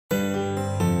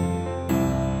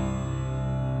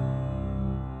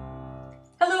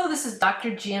This is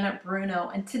Dr. Janet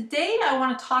Bruno, and today I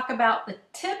want to talk about the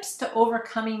tips to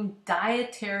overcoming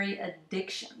dietary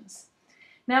addictions.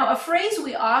 Now, a phrase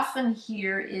we often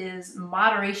hear is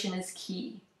moderation is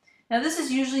key. Now, this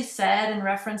is usually said in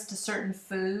reference to certain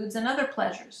foods and other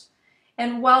pleasures.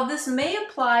 And while this may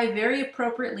apply very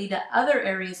appropriately to other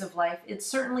areas of life, it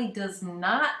certainly does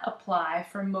not apply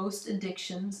for most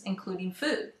addictions, including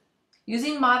food.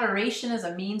 Using moderation as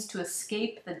a means to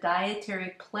escape the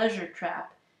dietary pleasure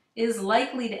trap is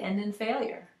likely to end in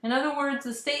failure. In other words,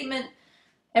 the statement,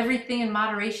 everything in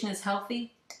moderation is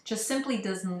healthy, just simply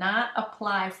does not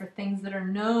apply for things that are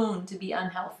known to be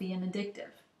unhealthy and addictive.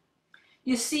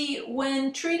 You see,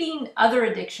 when treating other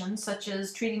addictions, such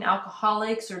as treating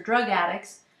alcoholics or drug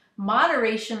addicts,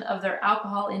 moderation of their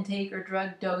alcohol intake or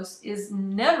drug dose is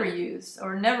never used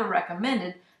or never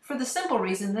recommended for the simple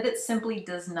reason that it simply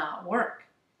does not work.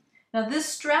 Now, this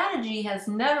strategy has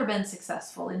never been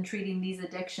successful in treating these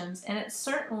addictions, and it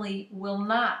certainly will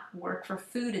not work for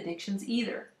food addictions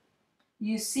either.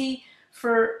 You see,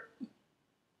 for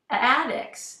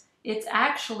addicts, it's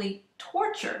actually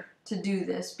torture to do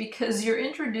this because you're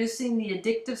introducing the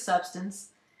addictive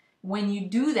substance. When you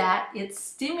do that, it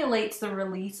stimulates the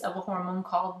release of a hormone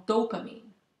called dopamine.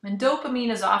 And dopamine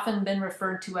has often been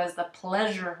referred to as the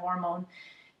pleasure hormone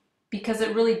because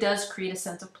it really does create a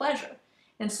sense of pleasure.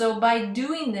 And so by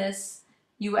doing this,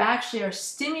 you actually are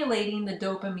stimulating the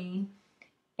dopamine,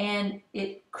 and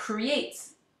it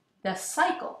creates the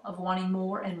cycle of wanting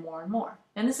more and more and more.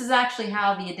 And this is actually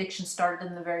how the addiction started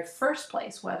in the very first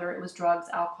place, whether it was drugs,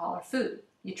 alcohol, or food.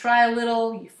 You try a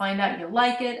little, you find out you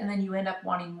like it, and then you end up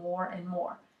wanting more and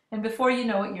more. And before you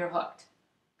know it, you're hooked.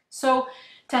 So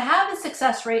to have a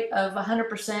success rate of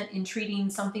 100% in treating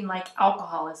something like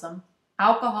alcoholism,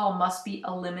 alcohol must be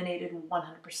eliminated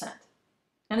 100%.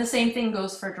 And the same thing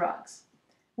goes for drugs.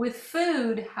 With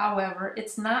food, however,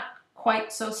 it's not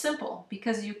quite so simple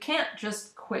because you can't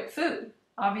just quit food.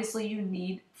 Obviously, you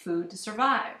need food to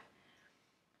survive.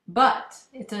 But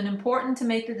it's important to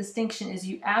make the distinction is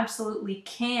you absolutely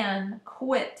can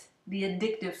quit the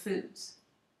addictive foods.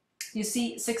 You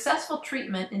see, successful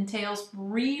treatment entails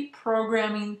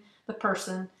reprogramming the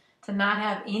person to not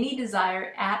have any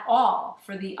desire at all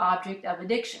for the object of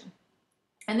addiction.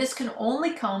 And this can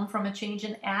only come from a change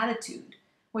in attitude,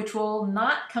 which will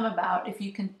not come about if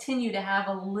you continue to have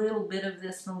a little bit of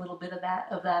this and a little bit of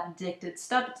that addicted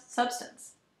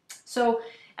substance. So,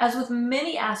 as with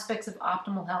many aspects of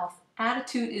optimal health,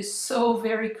 attitude is so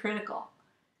very critical.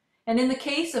 And in the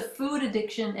case of food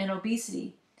addiction and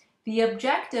obesity, the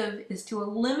objective is to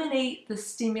eliminate the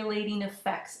stimulating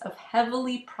effects of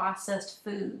heavily processed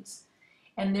foods.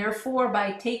 And therefore,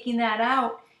 by taking that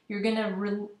out, you're going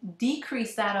to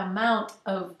decrease that amount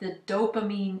of the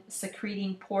dopamine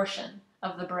secreting portion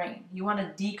of the brain. You want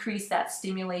to decrease that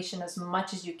stimulation as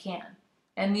much as you can.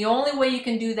 And the only way you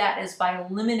can do that is by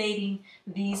eliminating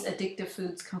these addictive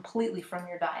foods completely from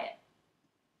your diet.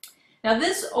 Now,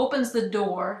 this opens the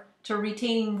door to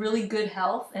retaining really good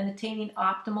health and attaining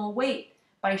optimal weight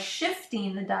by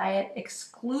shifting the diet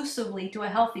exclusively to a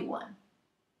healthy one.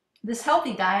 This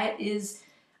healthy diet is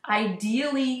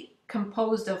ideally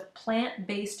composed of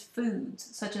plant-based foods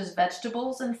such as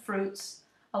vegetables and fruits,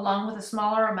 along with a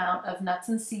smaller amount of nuts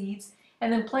and seeds,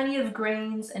 and then plenty of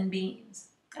grains and beans.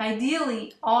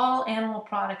 Ideally, all animal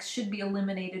products should be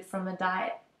eliminated from the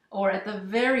diet, or at the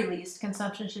very least,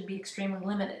 consumption should be extremely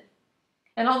limited.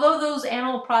 And although those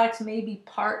animal products may be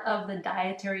part of the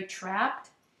dietary trap,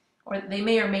 or they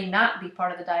may or may not be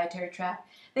part of the dietary trap,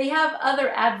 they have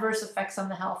other adverse effects on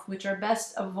the health which are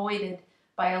best avoided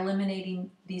by eliminating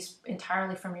these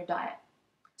entirely from your diet.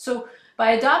 So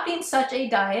by adopting such a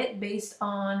diet based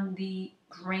on the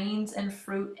grains and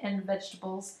fruit and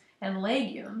vegetables and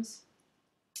legumes,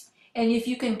 and if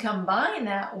you can combine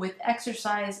that with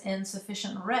exercise and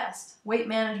sufficient rest, weight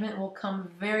management will come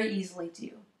very easily to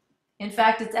you. In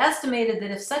fact, it's estimated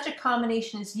that if such a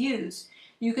combination is used,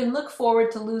 you can look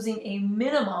forward to losing a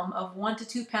minimum of 1 to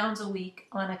 2 pounds a week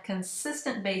on a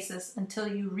consistent basis until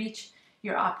you reach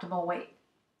your optimal weight.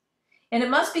 And it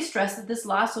must be stressed that this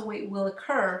loss of weight will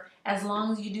occur as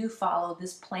long as you do follow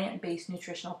this plant-based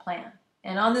nutritional plan.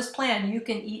 And on this plan, you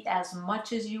can eat as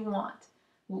much as you want.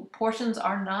 Portions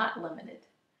are not limited.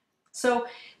 So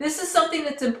this is something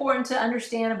that's important to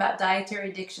understand about dietary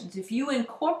addictions. If you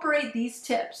incorporate these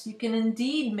tips, you can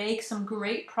indeed make some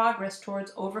great progress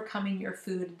towards overcoming your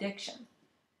food addiction.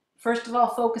 First of all,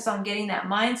 focus on getting that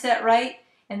mindset right,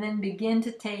 and then begin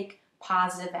to take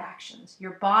positive actions.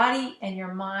 Your body and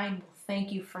your mind will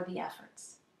thank you for the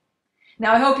efforts.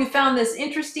 Now, I hope you found this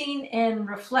interesting and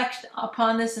reflect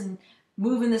upon this and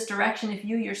move in this direction if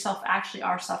you yourself actually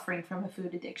are suffering from a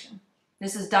food addiction.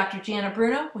 This is Dr. Gianna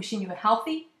Bruno wishing you a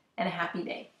healthy and a happy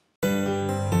day.